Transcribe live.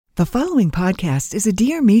The following podcast is a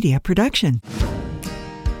Dear Media production.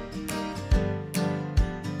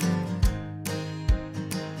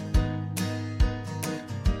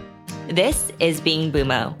 This is Being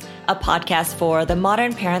Boomo, a podcast for the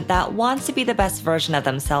modern parent that wants to be the best version of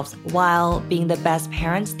themselves while being the best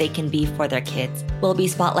parents they can be for their kids. We'll be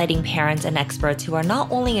spotlighting parents and experts who are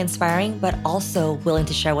not only inspiring, but also willing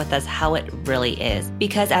to share with us how it really is.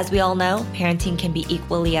 Because as we all know, parenting can be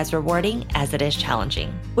equally as rewarding as it is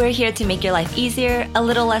challenging. We're here to make your life easier, a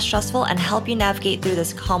little less stressful, and help you navigate through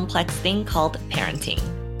this complex thing called parenting.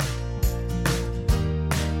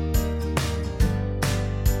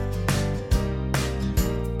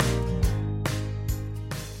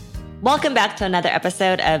 Welcome back to another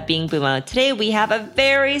episode of Being Boomo. Today we have a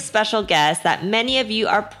very special guest that many of you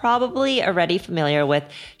are probably already familiar with.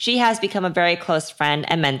 She has become a very close friend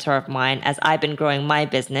and mentor of mine as I've been growing my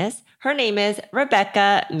business. Her name is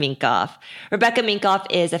Rebecca Minkoff. Rebecca Minkoff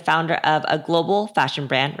is a founder of a global fashion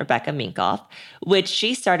brand, Rebecca Minkoff, which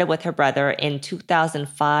she started with her brother in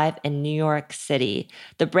 2005 in New York City.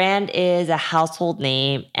 The brand is a household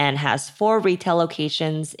name and has 4 retail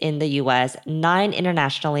locations in the US, 9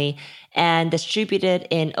 internationally, and distributed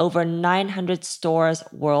in over 900 stores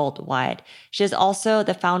worldwide. She is also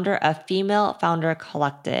the founder of Female Founder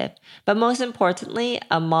Collective, but most importantly,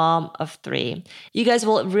 a mom of 3. You guys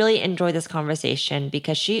will really enjoy this conversation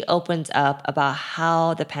because she opens up about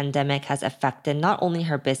how the pandemic has affected not only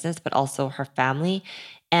her business, but also her family,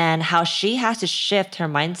 and how she has to shift her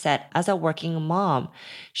mindset as a working mom.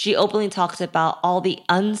 She openly talks about all the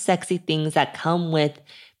unsexy things that come with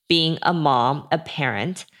being a mom, a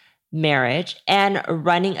parent, marriage, and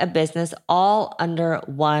running a business all under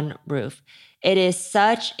one roof. It is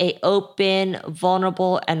such an open,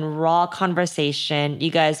 vulnerable, and raw conversation.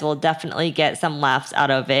 You guys will definitely get some laughs out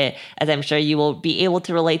of it, as I'm sure you will be able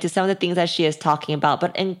to relate to some of the things that she is talking about,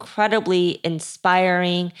 but incredibly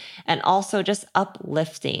inspiring and also just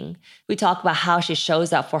uplifting. We talk about how she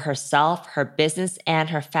shows up for herself, her business, and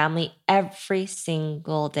her family every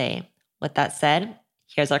single day. With that said,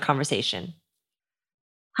 here's our conversation.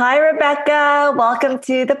 Hi, Rebecca. Welcome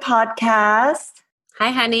to the podcast.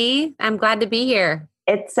 Hi, honey. I'm glad to be here.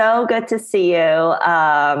 It's so good to see you.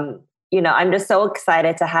 I'm just so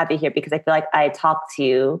excited to have you here because I feel like I talk to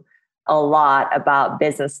you a lot about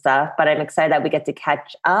business stuff, but I'm excited that we get to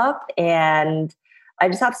catch up. And I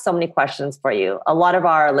just have so many questions for you. A lot of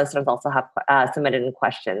our listeners also have submitted in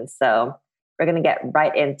questions. So we're going to get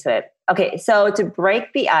right into it. Okay, so to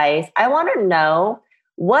break the ice, I want to know,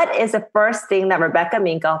 what is the first thing that Rebecca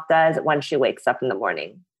Minkoff does when she wakes up in the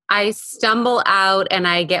morning? I stumble out and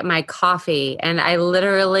I get my coffee, and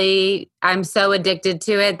I'm so addicted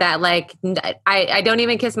to it that I don't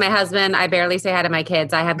even kiss my husband. I barely say hi to my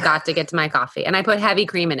kids. I have got to get to my coffee, and I put heavy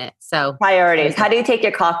cream in it. So priorities. How do you take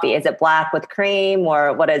your coffee? Is it black with cream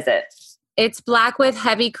or what is it? It's black with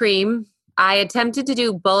heavy cream. I attempted to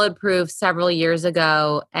do bulletproof several years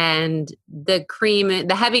ago, and the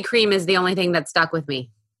heavy cream is the only thing that stuck with me.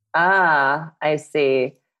 Ah, I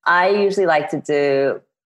see. I usually like to do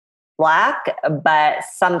black, but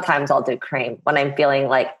sometimes I'll do cream when I'm feeling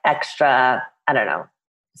like extra,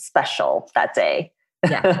 special that day.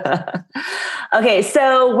 Yeah. Okay,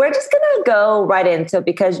 so we're just going to go right into it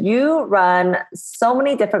because you run so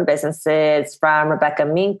many different businesses, from Rebecca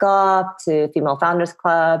Minkoff to Female Founders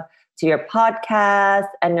Club to your podcast,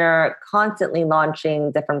 and you're constantly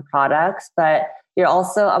launching different products, but you're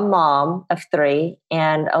also a mom of 3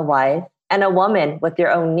 and a wife and a woman with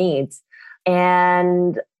your own needs.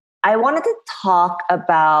 And I wanted to talk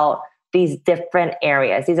about these different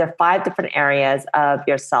areas. These are 5 different areas of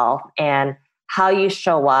yourself and how you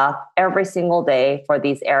show up every single day for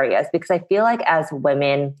these areas. Because I feel like as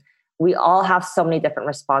women, we all have so many different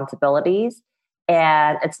responsibilities.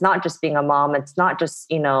 And it's not just being a mom. It's not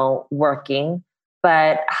just, working.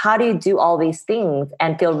 But how do you do all these things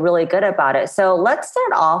and feel really good about it? So let's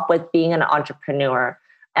start off with being an entrepreneur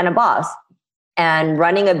and a boss and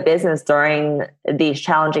running a business during these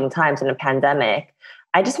challenging times in a pandemic.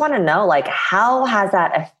 I just want to know, how has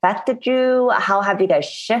that affected you? How have you guys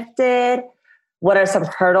shifted? What are some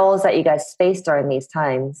hurdles that you guys faced during these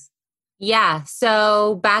times? Yeah.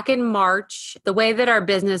 So back in March, the way that our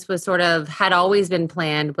business was had always been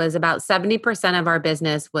planned was about 70% of our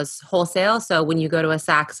business was wholesale. So when you go to a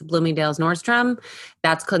Saks, Bloomingdale's, Nordstrom,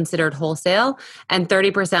 that's considered wholesale. And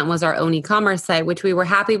 30% was our own e-commerce site, which we were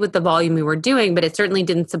happy with the volume we were doing, but it certainly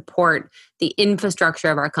didn't support the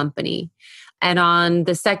infrastructure of our company. And on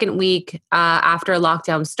the second week after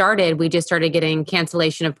lockdown started, we just started getting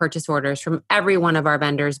cancellation of purchase orders from every one of our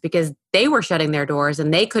vendors because they were shutting their doors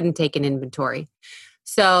and they couldn't take an inventory.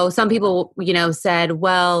 So some people, said,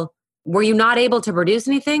 well, were you not able to produce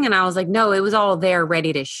anything? And I was like, no, it was all there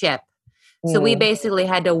ready to ship. So we basically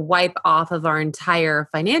had to wipe off of our entire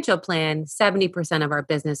financial plan 70% of our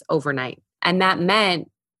business overnight. And that meant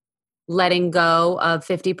letting go of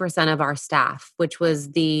 50% of our staff, which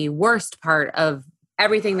was the worst part of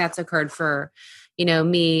everything that's occurred for,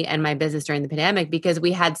 me and my business during the pandemic, because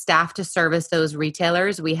we had staff to service those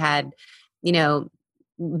retailers. We had,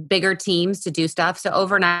 bigger teams to do stuff. So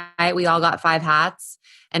overnight, we all got 5 hats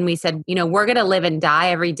and we said, we're going to live and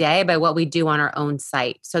die every day by what we do on our own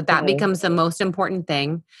site. So that becomes the most important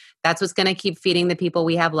thing. That's what's going to keep feeding the people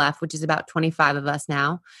we have left, which is about 25 of us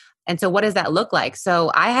now. And so what does that look like?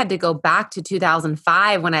 So I had to go back to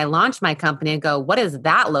 2005 when I launched my company and go, what does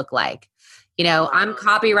that look like? I'm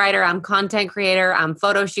copywriter, I'm content creator, I'm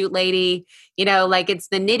photo shoot lady, it's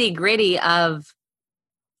the nitty gritty of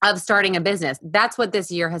starting a business. That's what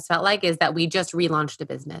this year has felt like, is that we just relaunched a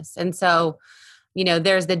business. And so,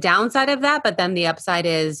 there's the downside of that, but then the upside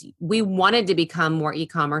is we wanted to become more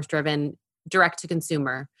e-commerce driven, direct to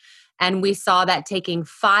consumer. And we saw that taking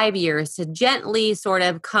 5 years to gently sort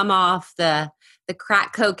of come off the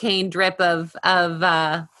crack cocaine drip of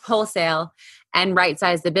wholesale and right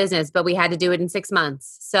size the business. But we had to do it in 6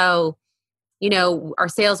 months. So, our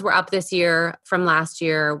sales were up this year from last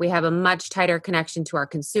year. We have a much tighter connection to our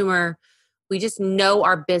consumer. We just know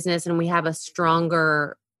our business and we have a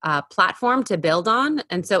stronger platform to build on.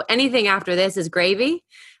 And so anything after this is gravy,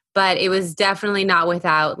 but it was definitely not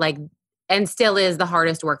without and still is the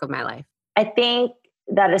hardest work of my life. I think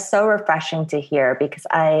that is so refreshing to hear, because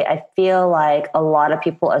I feel like a lot of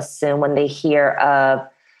people assume when they hear of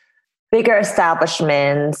bigger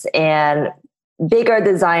establishments and bigger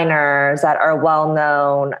designers that are well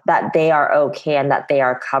known, that they are okay and that they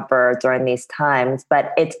are covered during these times.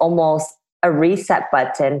 But it's almost a reset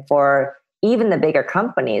button for even the bigger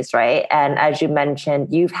companies, right? And as you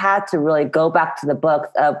mentioned, you've had to really go back to the books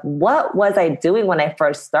of what was I doing when I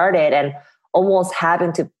first started, and almost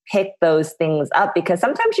having to pick those things up, because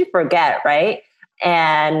sometimes you forget, right?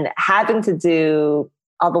 And having to do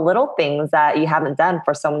all the little things that you haven't done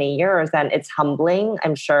for so many years. And it's humbling,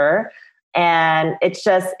 I'm sure. And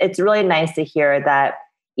it's really nice to hear that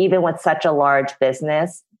even with such a large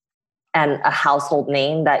business and a household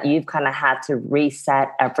name, that you've kind of had to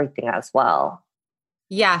reset everything as well.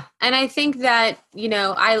 Yeah. And I think that,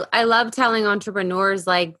 I love telling entrepreneurs,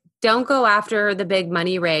 don't go after the big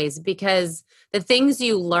money raise, because the things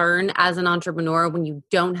you learn as an entrepreneur when you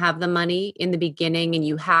don't have the money in the beginning and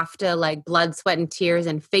you have to blood, sweat, and tears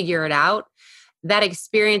and figure it out, that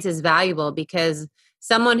experience is valuable, because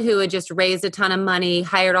someone who had just raised a ton of money,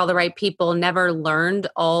 hired all the right people, never learned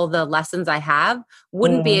all the lessons I have,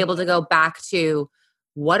 wouldn't be able to go back to,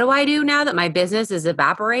 what do I do now that my business is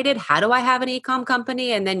evaporated? How do I have an e-com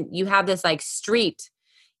company? And then you have this street,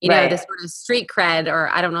 this sort of street cred, or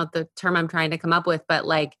I don't know the term I'm trying to come up with, but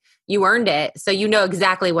you earned it. So you know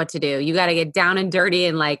exactly what to do. You got to get down and dirty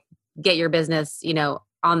and get your business,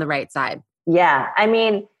 on the right side. Yeah. I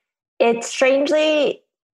mean, it's strangely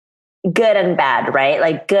good and bad,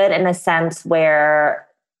 right? Good in a sense where,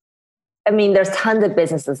 there's tons of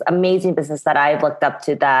businesses, amazing business that I've looked up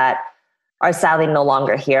to that are sadly no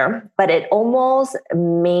longer here, but it almost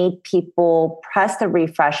made people press the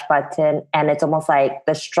refresh button. And it's almost like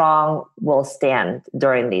the strong will stand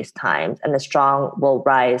during these times and the strong will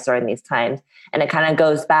rise during these times. And it kind of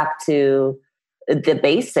goes back to the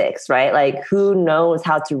basics, right? Who knows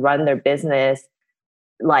how to run their business,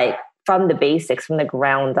 from the basics, from the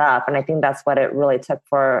ground up. And I think that's what it really took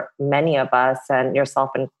for many of us, and yourself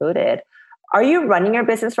included. Are you running your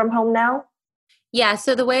business from home now? Yeah.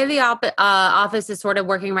 So the way the office is sort of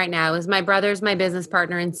working right now is my brother's my business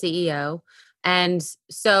partner and CEO. And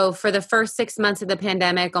so for the first 6 months of the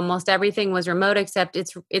pandemic, almost everything was remote, except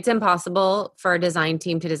it's impossible for a design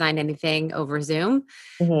team to design anything over Zoom.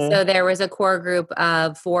 Mm-hmm. So there was a core group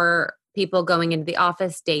of 4 people going into the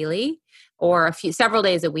office daily, or several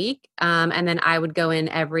days a week. And then I would go in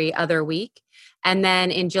every other week. And then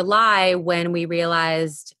in July, when we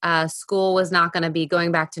realized school was not going to be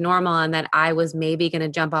going back to normal, and that I was maybe going to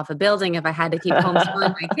jump off a building if I had to keep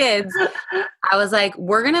homeschooling my kids, I was like,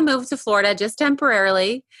 we're going to move to Florida just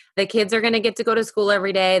temporarily. The kids are going to get to go to school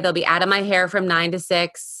every day. They'll be out of my hair from 9 to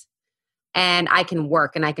 6. And I can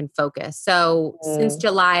work and I can focus. So since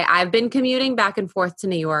July, I've been commuting back and forth to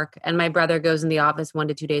New York, and my brother goes in the office 1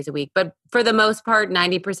 to 2 days a week. But for the most part,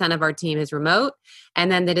 90% of our team is remote. And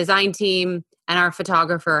then the design team and our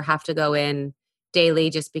photographer have to go in daily,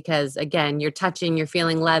 just because, again, you're touching, you're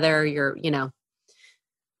feeling leather, you're, doing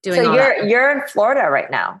so all that. You're in Florida right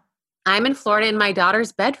now. I'm in Florida in my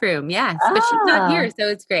daughter's bedroom. Yes, but she's not Ah, here, so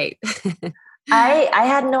it's great. I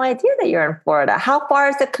had no idea that you're in Florida. How far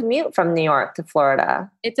is the commute from New York to Florida?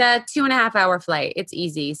 It's a 2.5 hour flight. It's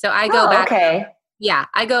easy. So I go Oh, back up. okay. Yeah,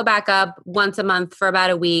 I go back up once a month for about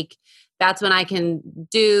a week. That's when I can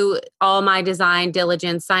do all my design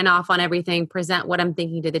diligence, sign off on everything, present what I'm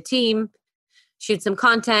thinking to the team, shoot some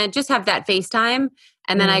content, just have that FaceTime.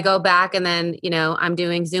 And then I Mm. go back and then, I'm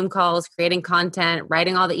doing Zoom calls, creating content,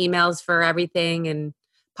 writing all the emails for everything and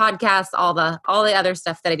podcasts, all the other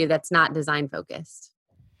stuff that I do that's not design focused.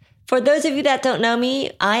 For those of you that don't know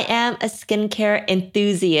me, I am a skincare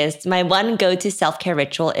enthusiast. My one go-to self-care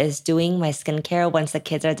ritual is doing my skincare once the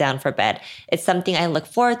kids are down for bed. It's something I look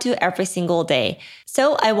forward to every single day.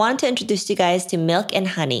 So I want to introduce you guys to Milk and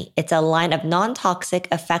Honey. It's a line of non-toxic,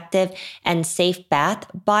 effective, and safe bath,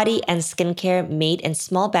 body, and skincare made in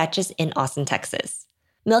small batches in Austin, Texas.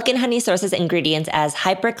 Milk and Honey sources ingredients as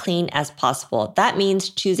hyper clean as possible. That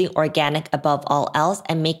means choosing organic above all else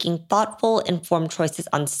and making thoughtful, informed choices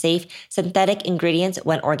on safe, synthetic ingredients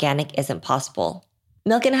when organic isn't possible.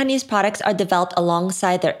 Milk and Honey's products are developed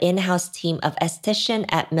alongside their in-house team of estheticians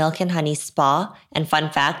at Milk and Honey Spa. And fun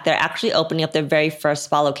fact, they're actually opening up their very first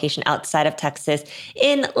spa location outside of Texas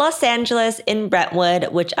in Los Angeles, in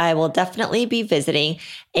Brentwood, which I will definitely be visiting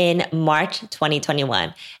in March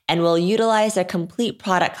 2021. And will utilize their complete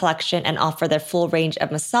product collection and offer their full range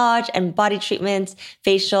of massage and body treatments,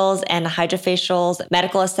 facials and hydrofacials,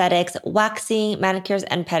 medical aesthetics, waxing, manicures,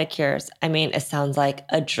 and pedicures. I mean, it sounds like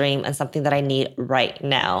a dream and something that I need right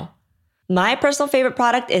now. My personal favorite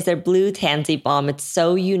product is their Blue Tansy Balm. It's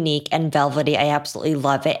so unique and velvety. I absolutely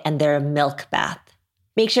love it. And they're a milk bath.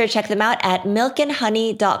 Make sure to check them out at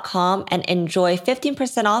milkandhoney.com and enjoy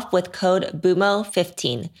 15% off with code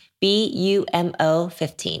BUMO15, BUMO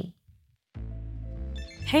 15.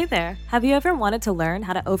 Hey there, have you ever wanted to learn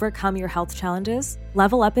how to overcome your health challenges,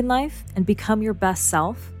 level up in life, and become your best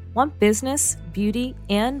self? Want business, beauty,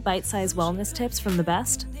 and bite-sized wellness tips from the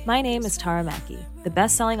best? My name is Tara Mackey, the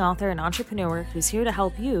best-selling author and entrepreneur who's here to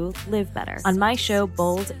help you live better on my show,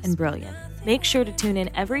 Bold and Brilliant. Make sure to tune in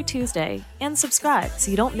every Tuesday and subscribe so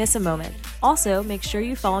you don't miss a moment. Also, make sure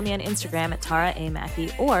you follow me on Instagram at Tara A. Mackey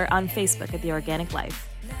or on Facebook at The Organic Life.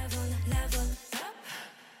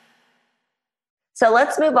 So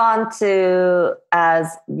let's move on to, as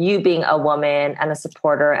you being a woman and a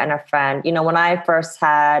supporter and a friend, when I first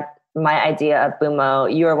had my idea of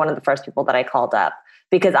Bumo, you were one of the first people that I called up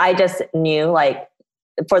because I just knew,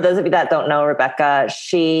 for those of you that don't know Rebecca,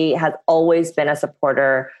 she has always been a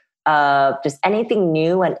supporter of just anything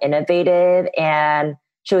new and innovative. And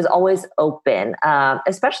she was always open,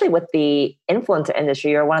 especially with the influencer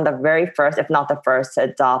industry. You're one of the very first, if not the first, to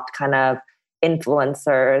adopt kind of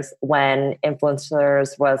influencers when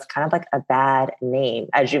influencers was kind of like a bad name,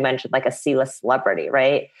 as you mentioned, like a C-list celebrity,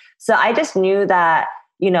 right? So I just knew that,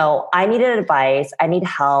 I needed advice. I need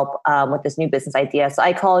help with this new business idea. So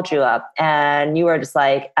I called you up and you were just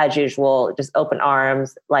like, as usual, just open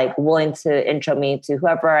arms, like willing to intro me to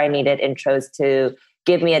whoever I needed intros to,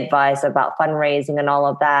 give me advice about fundraising and all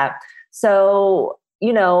of that. So,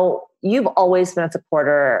 you've always been a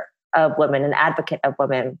supporter of women, an advocate of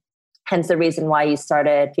women. Hence the reason why you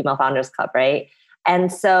started Female Founders Club, right?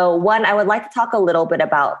 And so one, I would like to talk a little bit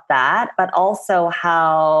about that, but also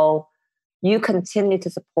how you continue to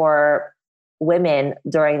support women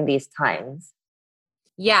during these times.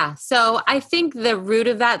 Yeah. So I think the root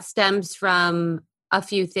of that stems from a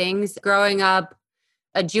few things. Growing up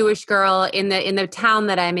a Jewish girl in the town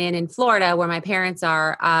that I'm in Florida, where my parents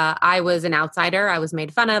are, I was an outsider. I was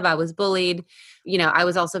made fun of. I was bullied. I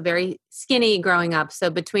was also very skinny growing up. So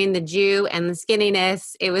between the Jew and the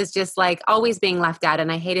skinniness, it was just like always being left out.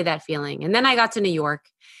 And I hated that feeling. And then I got to New York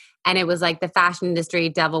and it was like the fashion industry,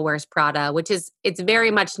 Devil Wears Prada, it's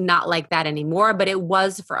very much not like that anymore, but it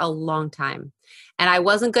was for a long time. And I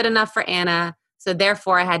wasn't good enough for Anna. So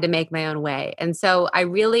therefore I had to make my own way. And so I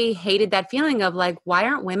really hated that feeling of like, why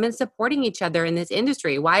aren't women supporting each other in this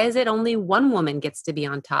industry? Why is it only one woman gets to be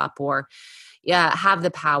on top or have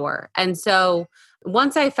the power? And so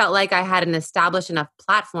once I felt like I had an established enough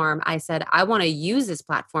platform, I said, I want to use this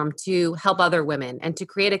platform to help other women and to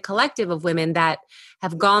create a collective of women that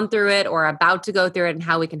have gone through it or are about to go through it and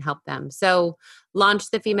how we can help them. So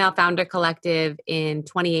launched the Female Founder Collective in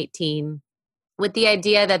 2018 with the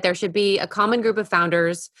idea that there should be a common group of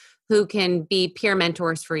founders who can be peer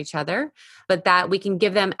mentors for each other, but that we can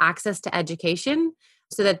give them access to education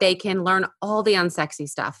so that they can learn all the unsexy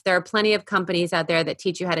stuff. There are plenty of companies out there that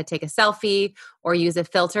teach you how to take a selfie or use a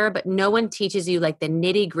filter, but no one teaches you like the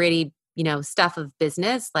nitty gritty stuff of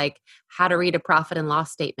business, like how to read a profit and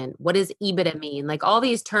loss statement. What does EBITDA mean? Like all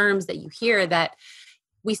these terms that you hear that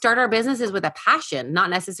we start our businesses with a passion, not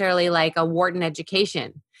necessarily like a Wharton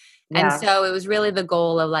education. And so it was really the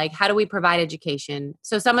goal of like, how do we provide education?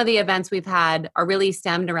 So some of the events we've had are really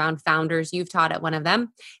stemmed around founders. You've taught at one of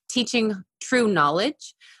them, teaching true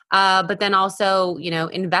knowledge, but then also,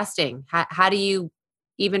 investing. How do you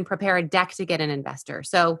even prepare a deck to get an investor?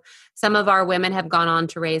 So some of our women have gone on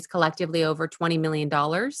to raise collectively over $20 million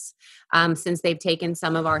since they've taken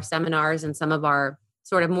some of our seminars and some of our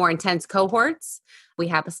sort of more intense cohorts. We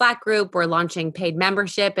have a Slack group. We're launching paid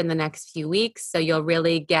membership in the next few weeks. So you'll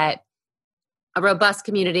really get a robust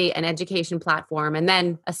community, an education platform, and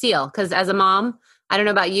then a seal. Because as a mom, I don't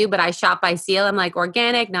know about you, but I shop by seal. I'm like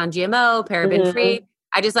organic, non-GMO, paraben-free.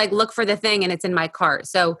 I just like look for the thing and it's in my cart.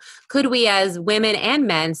 So could we as women and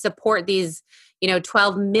men support these,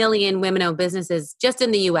 12 million women-owned businesses just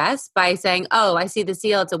in the US by saying, oh, I see the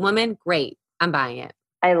seal. It's a woman. Great. I'm buying it.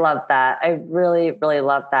 I love that. I really, really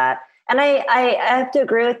love that. And I have to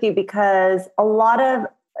agree with you because a lot of,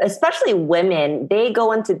 especially women, they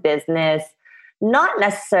go into business not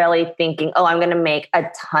necessarily thinking, oh, I'm going to make a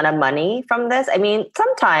ton of money from this. I mean,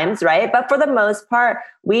 sometimes, right? But for the most part,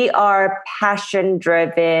 we are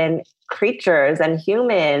passion-driven creatures and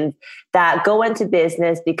humans that go into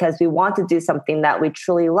business because we want to do something that we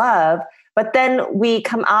truly love. But then we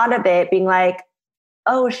come out of it being like,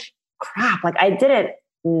 oh, crap, like I didn't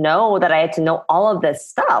know that I had to know all of this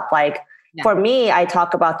stuff. Like for me, I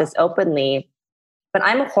talk about this openly, but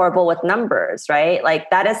I'm horrible with numbers, right?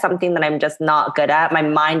 Like that is something that I'm just not good at. My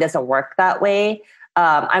mind doesn't work that way.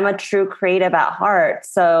 I'm a true creative at heart.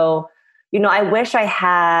 So, I wish I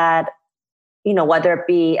had, whether it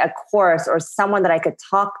be a course or someone that I could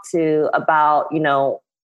talk to about,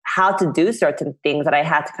 how to do certain things that I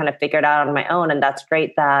had to kind of figure it out on my own. And that's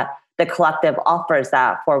great that the collective offers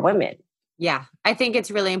that for women. Yeah, I think it's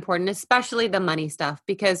really important, especially the money stuff,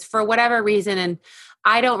 because for whatever reason, and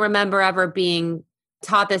I don't remember ever being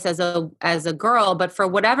taught this as a girl, but for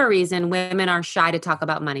whatever reason, women are shy to talk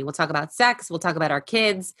about money. We'll talk about sex, we'll talk about our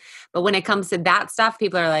kids, but when it comes to that stuff,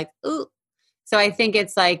 people are like, ooh. So I think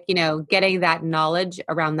it's like, getting that knowledge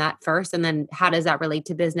around that first, and then how does that relate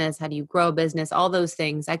to business? How do you grow a business? All those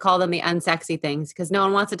things. I call them the unsexy things because no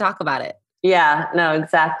one wants to talk about it. Yeah, no,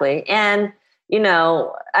 exactly. And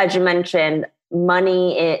as you mentioned,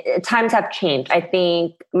 money, times have changed. I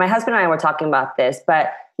think my husband and I were talking about this,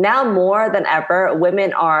 but now more than ever,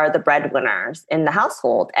 women are the breadwinners in the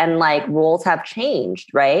household and like roles have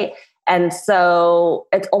changed, right? And so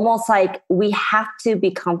it's almost like we have to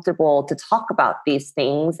be comfortable to talk about these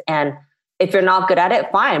things. And if you're not good at it,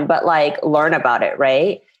 fine, but like learn about it,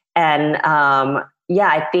 right? And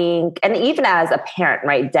I think, and even as a parent,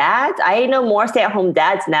 right? Dads, I know more stay-at-home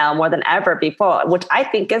dads now more than ever before, which I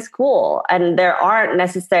think is cool. And there aren't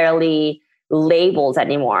necessarily labels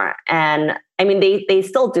anymore. And I mean, they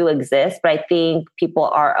still do exist, but I think people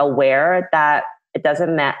are aware that it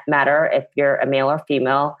doesn't matter if you're a male or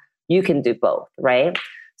female, you can do both, right?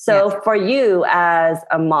 So for you as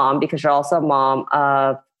a mom, because you're also a mom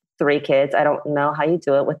of 3 kids, I don't know how you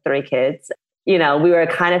do it with 3 kids. We were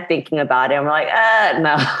kind of thinking about it and we're like,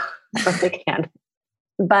 no, I can't.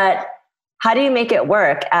 But how do you make it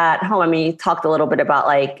work at home? I mean, you talked a little bit about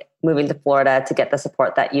like moving to Florida to get the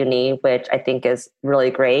support that you need, which I think is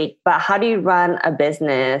really great. But how do you run a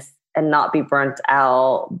business and not be burnt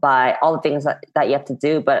out by all the things that you have to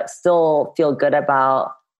do, but still feel good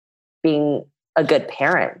about being a good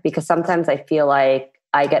parent? Because sometimes I feel like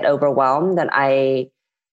I get overwhelmed and I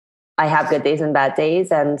have good days and bad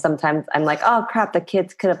days. And sometimes I'm like, oh crap, the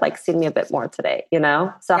kids could have like seen me a bit more today,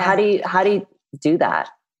 So how do you do that?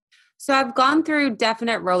 So I've gone through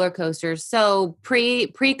definite roller coasters. So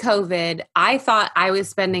pre-COVID, I thought I was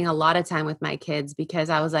spending a lot of time with my kids because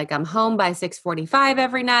I was like, I'm home by 6:45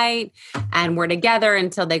 every night and we're together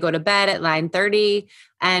until they go to bed at 9:30.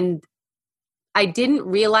 And I didn't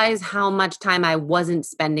realize how much time I wasn't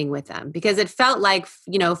spending with them because it felt like,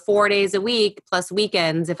 4 days a week plus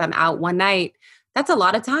weekends. If I'm out one night, that's a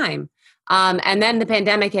lot of time. And then the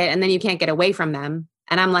pandemic hit and then you can't get away from them.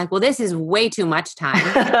 And I'm like, well, this is way too much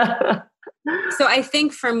time. So I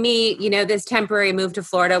think for me, this temporary move to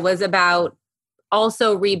Florida was about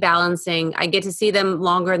also rebalancing. I get to see them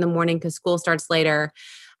longer in the morning because school starts later.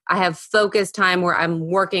 I have focus time where I'm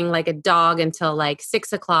working like a dog until like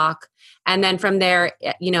 6 o'clock. And then from there,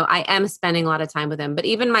 I am spending a lot of time with him. But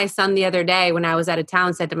even my son the other day when I was out of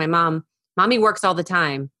town said to my mom, Mommy works all the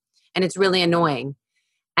time and it's really annoying.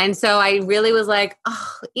 And so I really was like,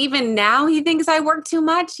 oh, even now he thinks I work too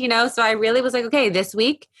much, So I really was like, okay, this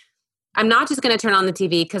week I'm not just going to turn on the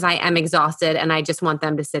TV because I am exhausted and I just want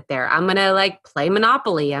them to sit there. I'm going to like play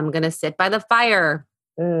Monopoly. I'm going to sit by the fire.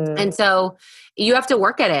 And so you have to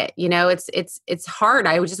work at it. You know, it's hard.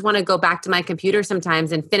 I just want to go back to my computer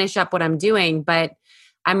sometimes and finish up what I'm doing. But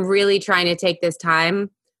I'm really trying to take this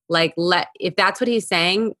time. Like, if that's what he's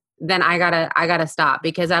saying, then I gotta stop,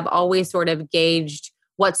 because I've always sort of gauged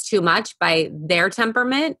what's too much by their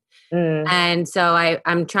temperament. And so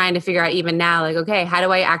I'm trying to figure out even now, like, okay, how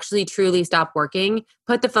do I actually truly stop working,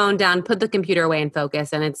 put the phone down, put the computer away and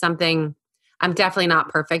focus? And it's something I'm definitely not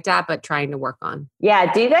perfect at, but trying to work on.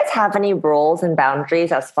 Yeah. Do you guys have any rules and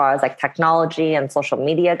boundaries as far as like technology and social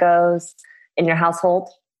media goes in your household?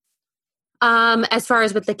 As far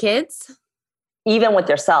as with the kids? Even with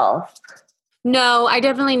yourself? No, I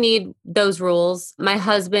definitely need those rules. My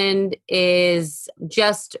husband is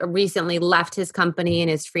just recently left his company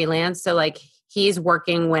and is freelance. So like he's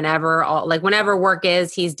working whenever work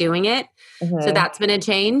is, he's doing it. So that's been a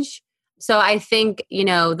change. So I think, you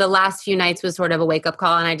know, the last few nights was sort of a wake up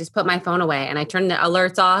call, and I just put my phone away and I turned the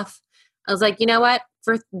alerts off. I was like, you know what?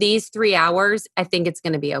 For these 3 hours, I think it's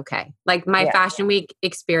going to be okay. Like my Fashion Week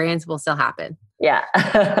experience will still happen. Yeah.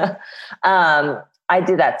 I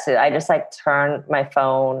do that too. I just like turn my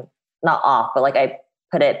phone, not off, but like I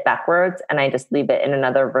put it backwards and I just leave it in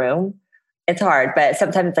another room. It's hard, but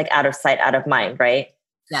sometimes it's like out of sight, out of mind, right?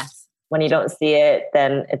 Yes. When you don't see it,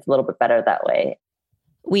 then it's a little bit better that way.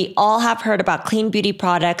 We all have heard about clean beauty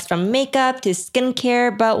products, from makeup to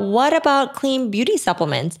skincare, but what about clean beauty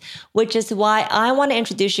supplements? Which is why I want to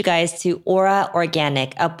introduce you guys to Aura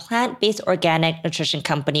Organic, a plant-based organic nutrition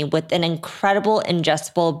company with an incredible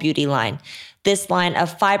ingestible beauty line. This line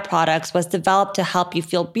of 5 products was developed to help you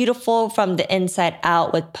feel beautiful from the inside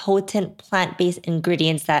out with potent plant-based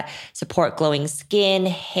ingredients that support glowing skin,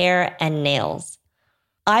 hair, and nails.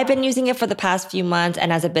 I've been using it for the past few months,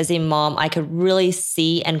 and as a busy mom, I could really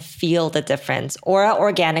see and feel the difference. Aura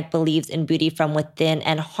Organic believes in beauty from within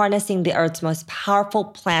and harnessing the earth's most powerful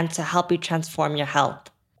plants to help you transform your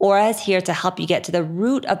health. Aura is here to help you get to the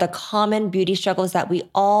root of the common beauty struggles that we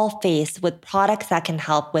all face, with products that can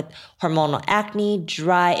help with hormonal acne,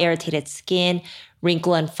 dry, irritated skin,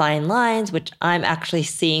 wrinkle and fine lines, which I'm actually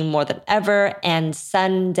seeing more than ever, and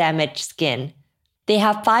sun-damaged skin. They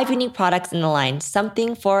have 5 unique products in the line,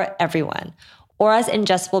 something for everyone. Aura's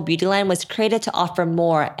ingestible beauty line was created to offer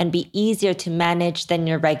more and be easier to manage than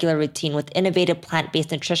your regular routine, with innovative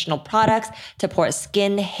plant-based nutritional products to support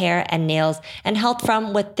skin, hair, and nails, and health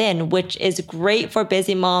from within, which is great for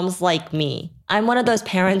busy moms like me. I'm one of those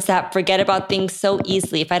parents that forget about things so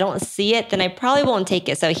easily. If I don't see it, then I probably won't take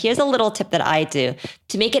it. So here's a little tip that I do.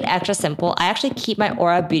 To make it extra simple, I actually keep my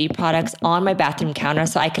Aura beauty products on my bathroom counter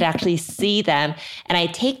so I could actually see them, and I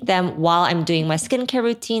take them while I'm doing my skincare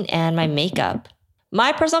routine and my makeup.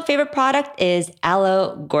 My personal favorite product is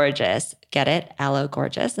Aloe Gorgeous. Get it? Aloe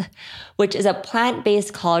Gorgeous, which is a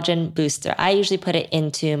plant-based collagen booster. I usually put it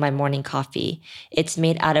into my morning coffee. It's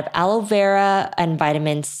made out of aloe vera and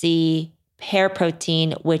vitamin C, pear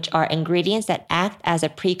protein, which are ingredients that act as a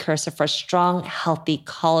precursor for strong, healthy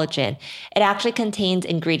collagen. It actually contains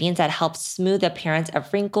ingredients that help smooth the appearance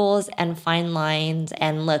of wrinkles and fine lines.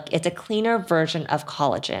 And look, it's a cleaner version of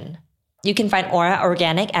collagen. You can find Aura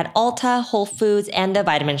Organic at Ulta, Whole Foods, and the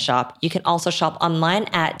Vitamin Shop. You can also shop online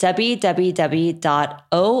at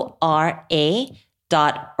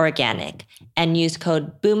www.ora.organic and use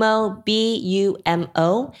code BUMO,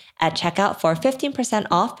 BUMO, at checkout for 15%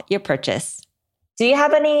 off your purchase. Do you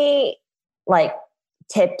have any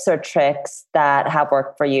tips or tricks that have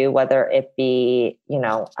worked for you, whether it be,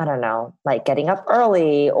 getting up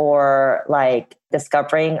early, or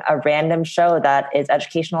discovering a random show that is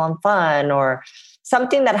educational and fun, or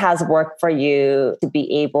something that has worked for you to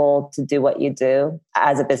be able to do what you do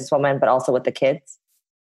as a businesswoman, but also with the kids?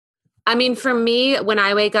 I mean, for me, when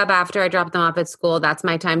I wake up after I drop them off at school, that's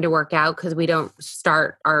my time to work out, because we don't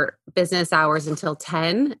start our business hours until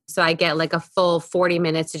 10. So I get like a full 40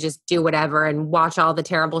 minutes to just do whatever and watch all the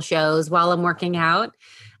terrible shows while I'm working out.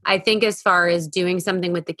 I think as far as doing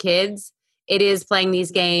something with the kids, it is playing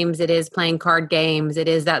these games. It is playing card games. It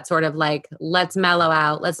is that sort of like, let's mellow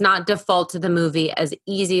out. Let's not default to the movie as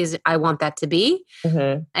easy as I want that to be,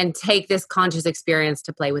 and take this conscious experience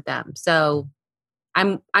to play with them. So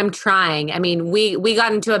I'm trying. I mean, we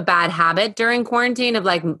got into a bad habit during quarantine of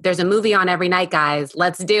like, there's a movie on every night, guys.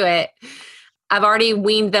 Let's do it. I've already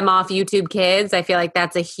weaned them off YouTube Kids. I feel like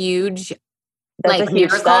that's a huge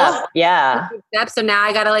miracle. Step. Yeah. Step. So now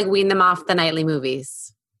I got to wean them off the nightly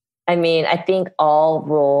movies. I mean, I think all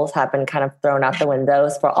rules have been kind of thrown out the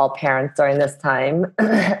windows for all parents during this time.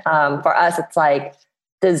 For us, it's like,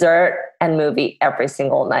 dessert and movie every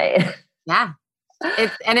single night. Yeah.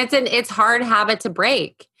 It's hard habit to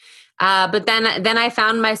break. But then I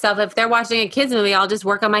found myself, if they're watching a kids movie, I'll just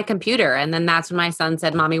work on my computer. And then that's when my son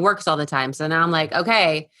said, Mommy works all the time. So now I'm like,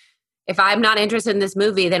 okay, if I'm not interested in this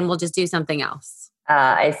movie, then we'll just do something else.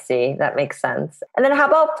 I see. That makes sense. And then how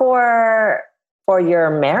about for your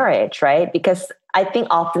marriage, right? Because I think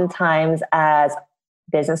oftentimes as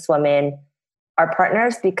businesswomen, our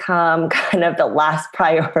partners become kind of the last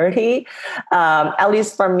priority. At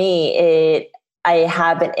least for me, I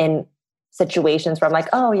have been in situations where I'm like,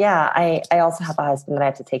 oh yeah, I also have a husband that I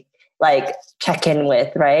have to check in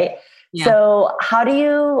with, right? Yeah. So how do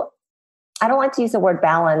you, I don't like to use the word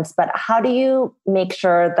balance, but how do you make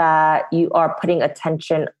sure that you are putting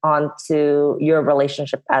attention onto your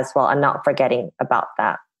relationship as well and not forgetting about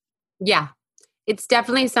that? Yeah, it's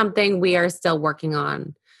definitely something we are still working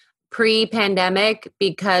on. Pre-pandemic,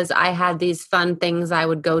 because I had these fun things I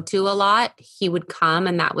would go to a lot, he would come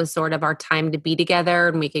and that was sort of our time to be together,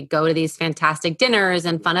 and we could go to these fantastic dinners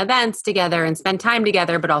and fun events together and spend time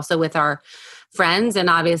together, but also with our friends. And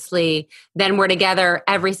obviously then we're together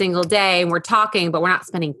every single day and we're talking, but we're not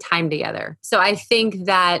spending time together. So I think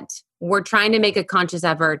that we're trying to make a conscious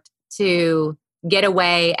effort to get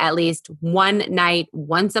away at least one night,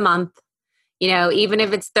 once a month. You know, even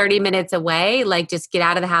if it's 30 minutes away, like just get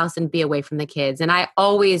out of the house and be away from the kids. And I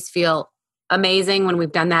always feel amazing when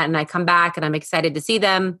we've done that and I come back and I'm excited to see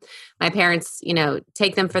them. My parents, you know,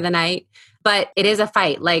 take them for the night, but it is a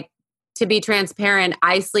fight. Like, to be transparent,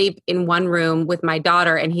 I sleep in one room with my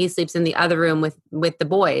daughter and he sleeps in the other room with the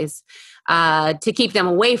boys to keep them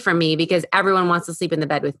away from me, because everyone wants to sleep in the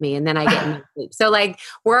bed with me and then I get no sleep. So like,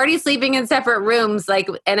 we're already sleeping in separate rooms, like,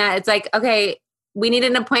 and it's like, okay, we need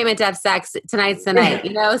an appointment to have sex. Tonight's the night,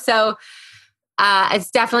 you know? So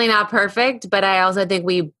it's definitely not perfect, but I also think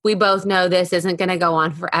we both know this isn't going to go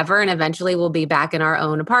on forever. And eventually we'll be back in our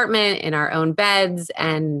own apartment, in our own beds,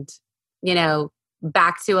 and, you know,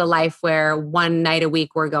 back to a life where one night a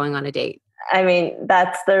week we're going on a date. I mean,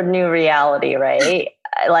 that's the new reality, right?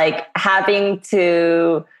 Like having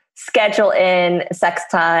to schedule in sex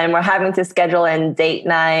time or having to schedule in date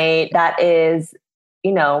night. That is,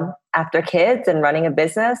 you know, after kids and running a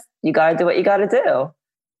business, you got to do what you got to do.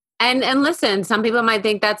 And listen, some people might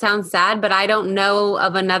think that sounds sad, but I don't know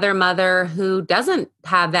of another mother who doesn't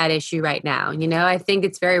have that issue right now. You know, I think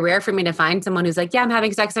it's very rare for me to find someone who's like, yeah, I'm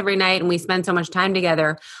having sex every night and we spend so much time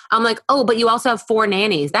together. I'm like, oh, but you also have 4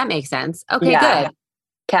 nannies. That makes sense. Okay, yeah. Good.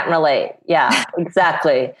 Can't relate. Yeah,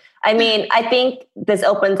 exactly. I mean, I think this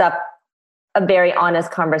opens up a very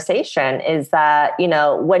honest conversation, is that, you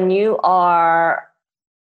know, when you are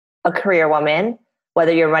a career woman,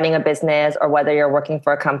 whether you're running a business or whether you're working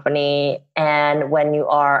for a company, and when you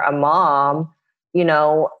are a mom, you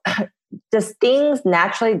know, just things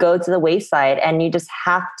naturally go to the wayside, and you just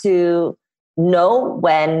have to know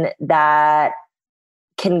when that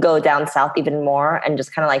can go down south even more and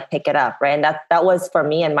just kind of like pick it up, right? And that was for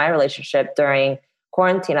me and my relationship during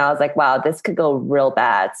quarantine. I was like, wow, this could go real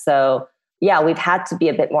bad. So yeah, we've had to be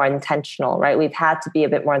a bit more intentional, right? We've had to be a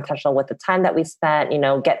bit more intentional with the time that we spent, you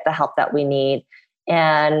know, get the help that we need.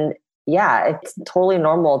 And yeah, it's totally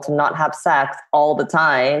normal to not have sex all the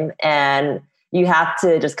time. And you have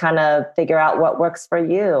to just kind of figure out what works for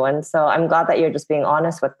you. And so I'm glad that you're just being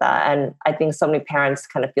honest with that. And I think so many parents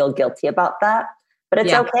kind of feel guilty about that, but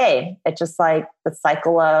it's okay. It's just like the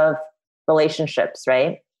cycle of relationships,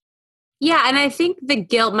 right? Yeah. And I think the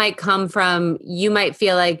guilt might come from, you might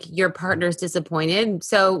feel like your partner's disappointed.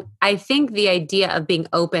 So I think the idea of being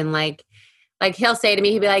open, like he'll say to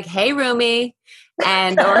me, he'll be like, hey, roomie.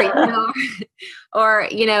 And, or,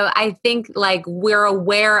 you know, I think like we're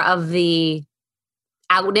aware of the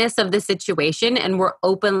outness of the situation and we're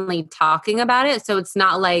openly talking about it. So it's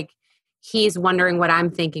not like he's wondering what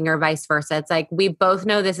I'm thinking or vice versa. It's like, we both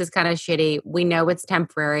know this is kind of shitty. We know it's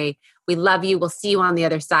temporary. We love you. We'll see you on the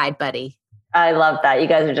other side, buddy. I love that. You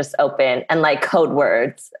guys are just open and like code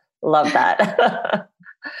words. Love that.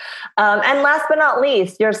 And last but not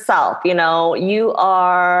least, yourself. You know, you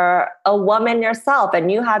are a woman yourself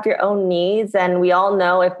and you have your own needs. And we all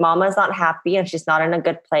know if mama's not happy and she's not in a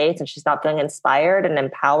good place and she's not feeling inspired and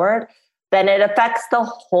empowered, then it affects the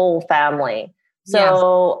whole family.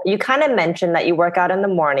 So You kind of mentioned that you work out in the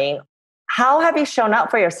morning. How have you shown up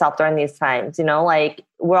for yourself during these times? You know, like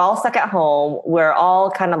we're all stuck at home. We're all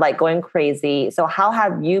kind of like going crazy. So how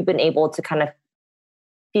have you been able to kind of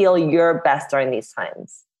feel your best during these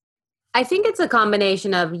times? I think it's a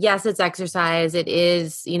combination of, yes, it's exercise. It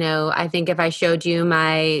is, I think if I showed you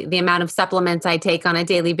the amount of supplements I take on a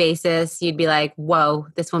daily basis, you'd be like, whoa,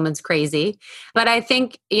 this woman's crazy. But I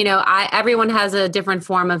think, everyone has a different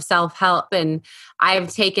form of self-help, and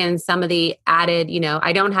I've taken some of the added,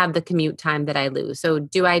 I don't have the commute time that I lose. So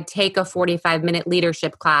do I take a 45-minute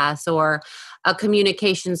leadership class or a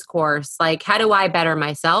communications course? Like, how do I better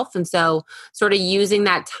myself? And so sort of using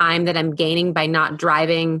that time that I'm gaining by not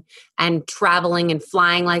driving and traveling and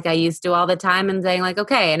flying like I used to all the time, and saying like,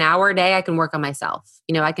 okay, an hour a day, I can work on myself.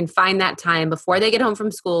 I can find that time before they get home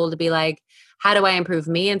from school to be like, how do I improve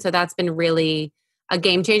me? And so that's been really a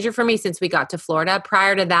game changer for me since we got to Florida.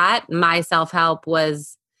 Prior to that, my self-help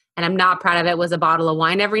was, and I'm not proud of it, was a bottle of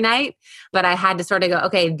wine every night. But I had to sort of go,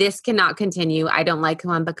 okay, this cannot continue. I don't like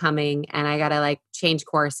who I'm becoming, and I got to like change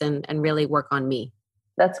course and really work on me.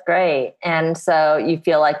 That's great. And so you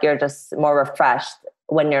feel like you're just more refreshed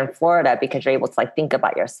when you're in Florida because you're able to like think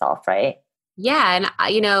about yourself, right? Yeah. And,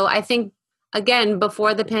 I think, again,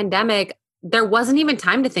 before the pandemic, there wasn't even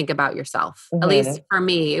time to think about yourself. At least for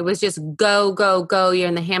me, it was just go, go, go. You're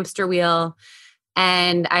in the hamster wheel.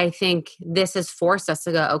 And I think this has forced us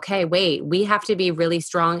to go, okay, wait, we have to be really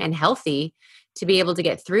strong and healthy to be able to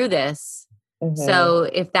get through this. So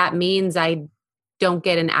if that means I don't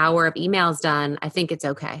get an hour of emails done, I think it's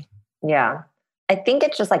okay. Yeah. I think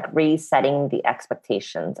it's just like resetting the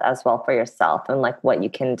expectations as well for yourself and like what you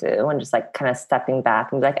can do, and just like kind of stepping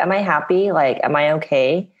back and be like, am I happy? Like, am I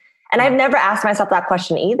okay? And I've never asked myself that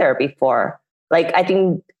question either before. Like, I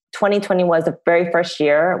think 2020 was the very first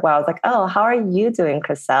year where I was like, oh, how are you doing,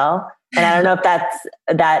 Chriselle? And I don't know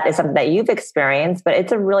if that is something that you've experienced, but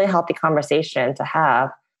it's a really healthy conversation to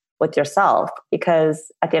have with yourself,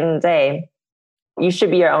 because at the end of the day, you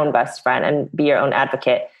should be your own best friend and be your own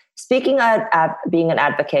advocate. Speaking of being an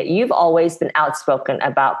advocate, you've always been outspoken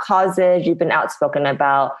about causes. You've been outspoken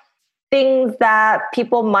about things that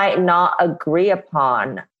people might not agree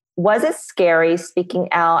upon. Was it scary speaking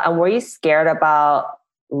out? And were you scared about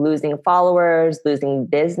losing followers, losing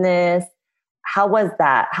business? How was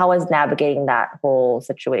that? How was navigating that whole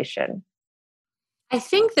situation? I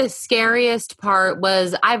think the scariest part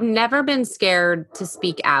was I've never been scared to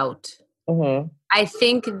speak out. I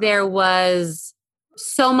think there was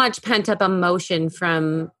so much pent up emotion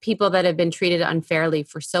from people that have been treated unfairly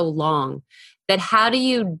for so long, that how do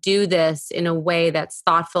you do this in a way that's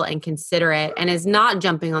thoughtful and considerate and is not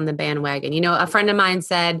jumping on the bandwagon? A friend of mine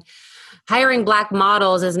said, hiring Black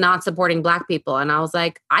models is not supporting Black people. And I was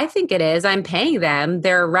like, I think it is. I'm paying them.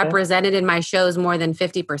 They're represented in my shows more than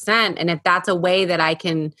 50%. And if that's a way that I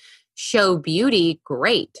can show beauty,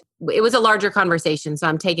 great. It was a larger conversation, so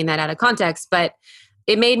I'm taking that out of context, but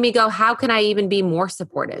it made me go, how can I even be more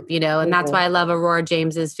supportive? And that's why I love Aurora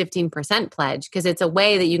James's 15% pledge, because it's a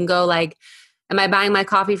way that you can go like, am I buying my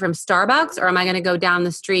coffee from Starbucks, or am I going to go down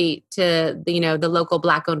the street to the local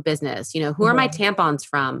Black owned business? Who are my tampons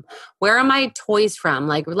from? Where are my toys from?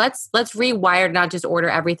 Like, let's rewire, not just order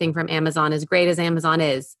everything from Amazon, as great as Amazon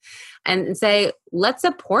is, and say, let's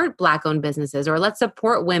support Black owned businesses, or let's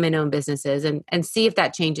support women owned businesses, and see if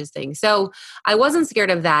that changes things. So I wasn't scared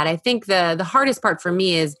of that. I think the hardest part for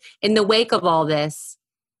me is in the wake of all this,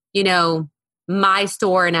 my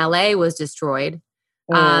store in LA was destroyed.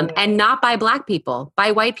 And not by Black people,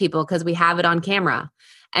 by white people, because we have it on camera.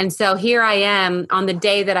 And so here I am on the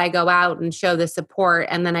day that I go out and show the support,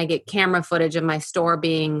 and then I get camera footage of my store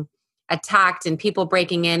being attacked and people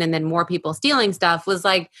breaking in and then more people stealing stuff. Was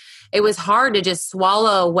like, it was hard to just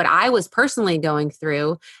swallow what I was personally going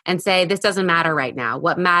through and say, this doesn't matter right now.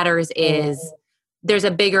 What matters is there's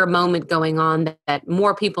a bigger moment going on that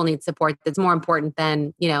more people need support. That's more important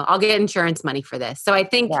than, I'll get insurance money for this. So I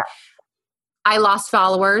think I lost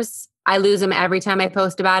followers. I lose them every time I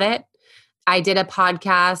post about it. I did a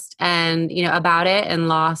podcast and, about it, and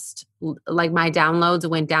lost, like, my downloads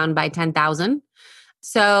went down by 10,000.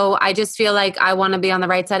 So I just feel like I want to be on the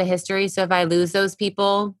right side of history. So if I lose those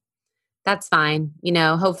people, that's fine.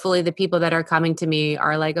 Hopefully the people that are coming to me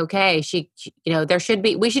are like, okay,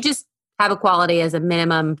 we should just have equality as a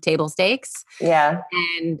minimum table stakes. Yeah.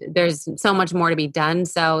 And there's so much more to be done.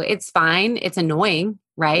 So it's fine. It's annoying,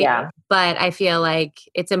 right? Yeah. But I feel like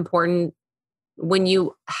it's important when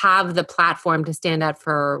you have the platform to stand up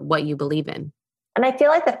for what you believe in. And I feel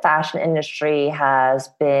like the fashion industry has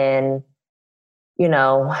been,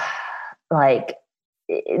 like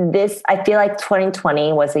this, I feel like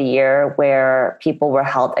 2020 was a year where people were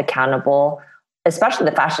held accountable, especially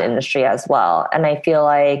the fashion industry as well. And I feel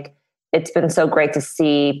like it's been so great to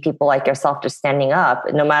see people like yourself just standing up,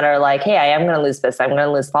 no matter like, hey, I am going to lose this, I'm going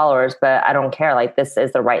to lose followers, but I don't care. Like, this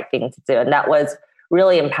is the right thing to do. And that was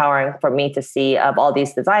really empowering for me to see of all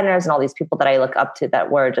these designers and all these people that I look up to that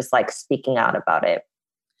were just like speaking out about it.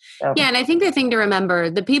 So. Yeah. And I think the thing to remember,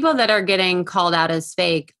 the people that are getting called out as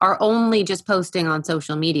fake are only just posting on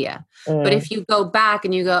social media. But if you go back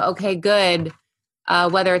and you go, okay, good,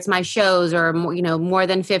 whether it's my shows or, more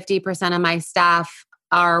than 50% of my staff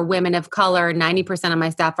are women of color, 90% of my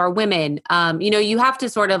staff are women. You have to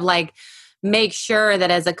sort of like make sure that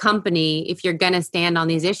as a company, if you're going to stand on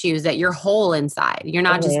these issues, that you're whole inside. You're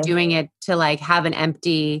not just doing it to like have an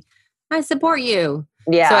empty, I support you.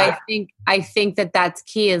 Yeah. So I think that that's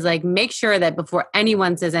key is like, make sure that before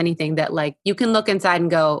anyone says anything that like, you can look inside and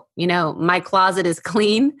go, my closet is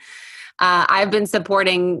clean. I've been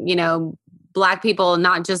supporting, Black people,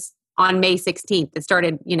 not just on May 16th. It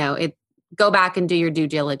started, go back and do your due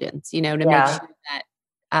diligence, to make sure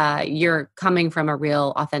that you're coming from a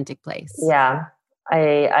real authentic place. Yeah,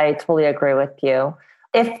 I totally agree with you.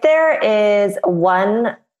 If there is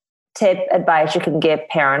one tip, advice you can give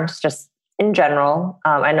parents just in general,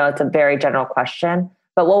 I know it's a very general question,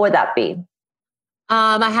 but what would that be?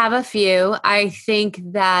 I have a few. I think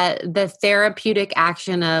that the therapeutic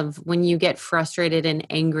action of when you get frustrated and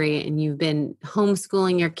angry and you've been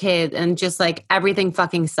homeschooling your kid and just like everything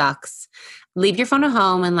fucking sucks, leave your phone at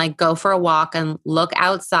home and like go for a walk and look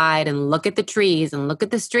outside and look at the trees and look at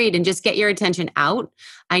the street and just get your attention out.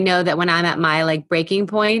 I know that when I'm at my like breaking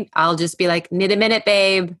point, I'll just be like, knit a minute,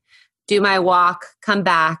 babe, do my walk, come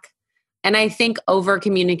back. And I think over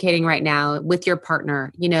communicating right now with your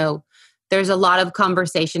partner, there's a lot of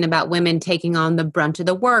conversation about women taking on the brunt of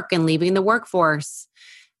the work and leaving the workforce.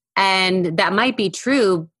 And that might be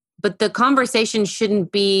true, but the conversation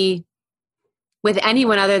shouldn't be with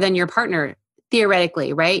anyone other than your partner,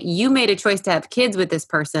 theoretically, right? You made a choice to have kids with this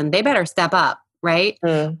person. They better step up, right?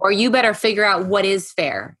 Or you better figure out what is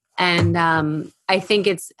fair. And I think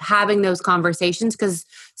it's having those conversations because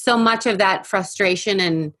so much of that frustration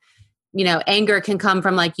and anger can come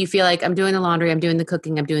from like, you feel like I'm doing the laundry, I'm doing the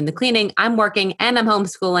cooking, I'm doing the cleaning, I'm working and I'm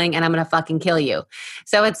homeschooling and I'm going to fucking kill you.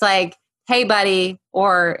 So it's like, hey buddy,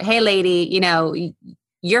 or hey lady,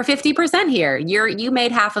 you're 50% here. You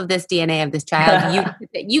made half of this DNA of this child.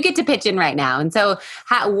 You get to pitch in right now. And so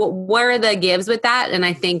what are the gives with that? And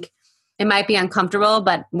I think it might be uncomfortable,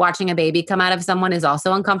 but watching a baby come out of someone is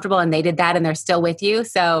also uncomfortable and they did that and they're still with you.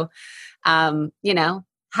 So, have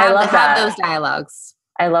those dialogues.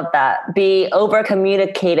 I love that. Be over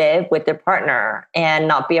communicative with your partner and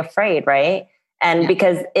not be afraid, right? And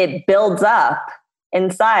because it builds up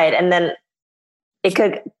inside and then it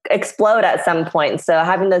could explode at some point. So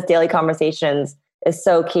having those daily conversations is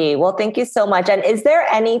so key. Well, thank you so much. And is there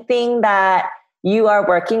anything that you are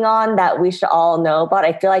working on that we should all know about?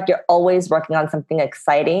 I feel like you're always working on something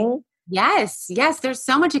exciting. Yes. There's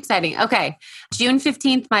so much exciting. Okay. June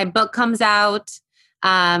 15th, my book comes out.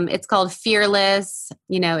 It's called Fearless.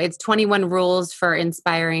 It's 21 rules for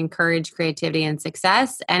inspiring courage, creativity, and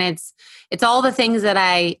success. And it's all the things that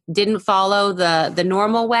I didn't follow the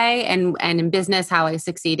normal way and in business, how I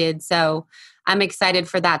succeeded. So I'm excited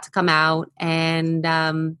for that to come out. And,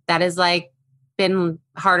 that has like been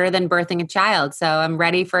harder than birthing a child. So I'm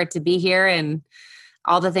ready for it to be here and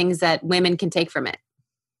all the things that women can take from it.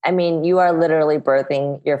 I mean, you are literally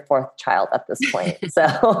birthing your fourth child at this point.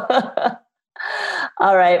 So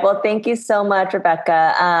all right. Well, thank you so much,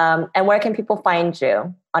 Rebecca. And where can people find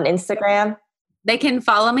you? On Instagram? They can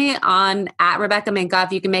follow me on @Rebecca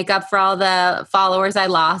Minkoff. You can make up for all the followers I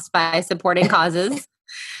lost by supporting causes.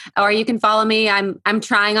 Or you can follow me. I'm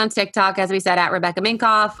trying on TikTok, as we said, @Rebecca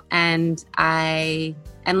Minkoff. And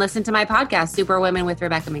listen to my podcast, Super Women with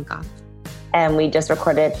Rebecca Minkoff. And we just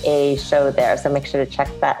recorded a show there. So make sure to check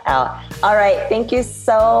that out. All right. Thank you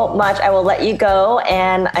so much. I will let you go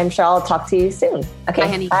and I'm sure I'll talk to you soon. Okay. Bye,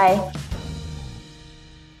 honey. Bye.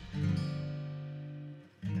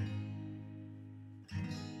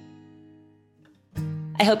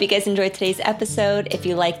 I hope you guys enjoyed today's episode. If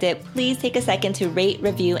you liked it, please take a second to rate,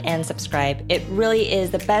 review, and subscribe. It really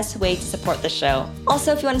is the best way to support the show.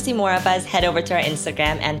 Also, if you want to see more of us, head over to our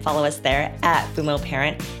Instagram and follow us there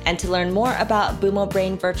 @BoomoParent. And to learn more about Boomo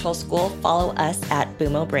Brain Virtual School, follow us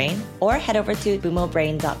 @BoomoBrain or head over to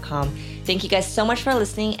boomobrain.com. Thank you guys so much for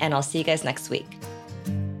listening, and I'll see you guys next week.